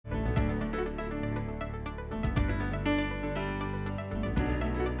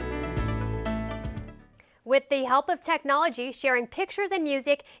With the help of technology, sharing pictures and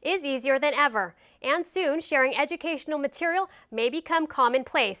music is easier than ever. And soon, sharing educational material may become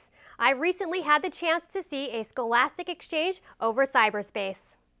commonplace. I recently had the chance to see a scholastic exchange over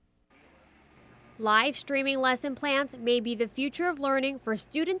cyberspace. Live streaming lesson plans may be the future of learning for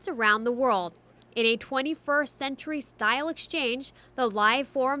students around the world. In a 21st century style exchange, the Live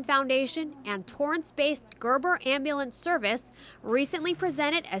Forum Foundation and Torrance-based Gerber Ambulance Service recently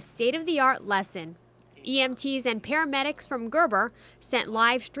presented a state-of-the-art lesson. EMTs and paramedics from Gerber sent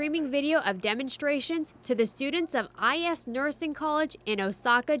live streaming video of demonstrations to the students of IS Nursing College in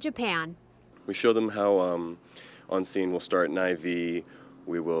Osaka, Japan. We show them how on scene we'll start an IV,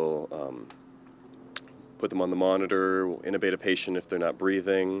 we will put them on the monitor, we'll intubate a patient if they're not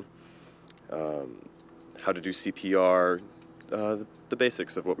breathing, how to do CPR, the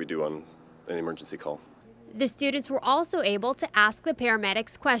basics of what we do on an emergency call. The students were also able to ask the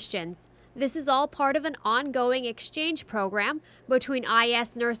paramedics questions. This is all part of an ongoing exchange program between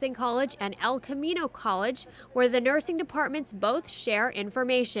IS Nursing College and El Camino College, where the nursing departments both share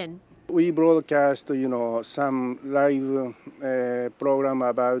information. We broadcast, some live program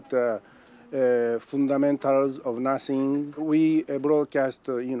about fundamentals of nursing. We broadcast,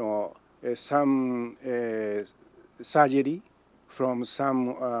 some surgery from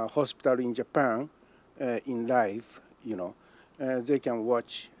some hospital in Japan in live. They can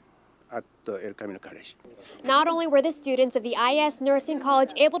watch at the El Camino College. Not only were the students of the IS Nursing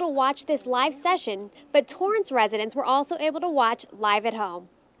College able to watch this live session, but Torrance residents were also able to watch live at home.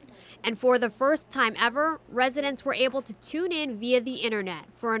 And for the first time ever, residents were able to tune in via the internet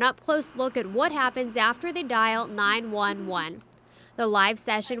for an up-close look at what happens after they dial 911. The live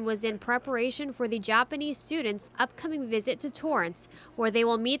session was in preparation for the Japanese students' upcoming visit to Torrance, where they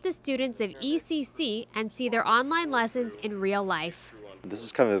will meet the students of ECC and see their online lessons in real life. This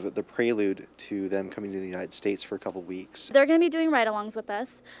is kind of the prelude to them coming to the United States for a couple weeks. They're going to be doing ride-alongs with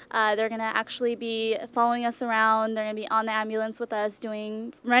us. They're going to actually be following us around. They're going to be on the ambulance with us,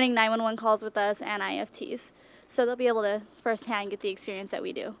 running 911 calls with us and IFTs. So they'll be able to firsthand get the experience that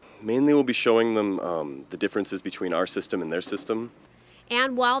we do. Mainly we'll be showing them the differences between our system and their system.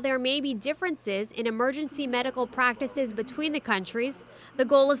 And while there may be differences in emergency medical practices between the countries, the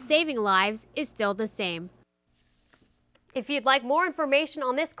goal of saving lives is still the same. If you'd like more information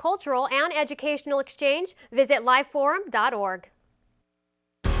on this cultural and educational exchange, visit liveforum.org.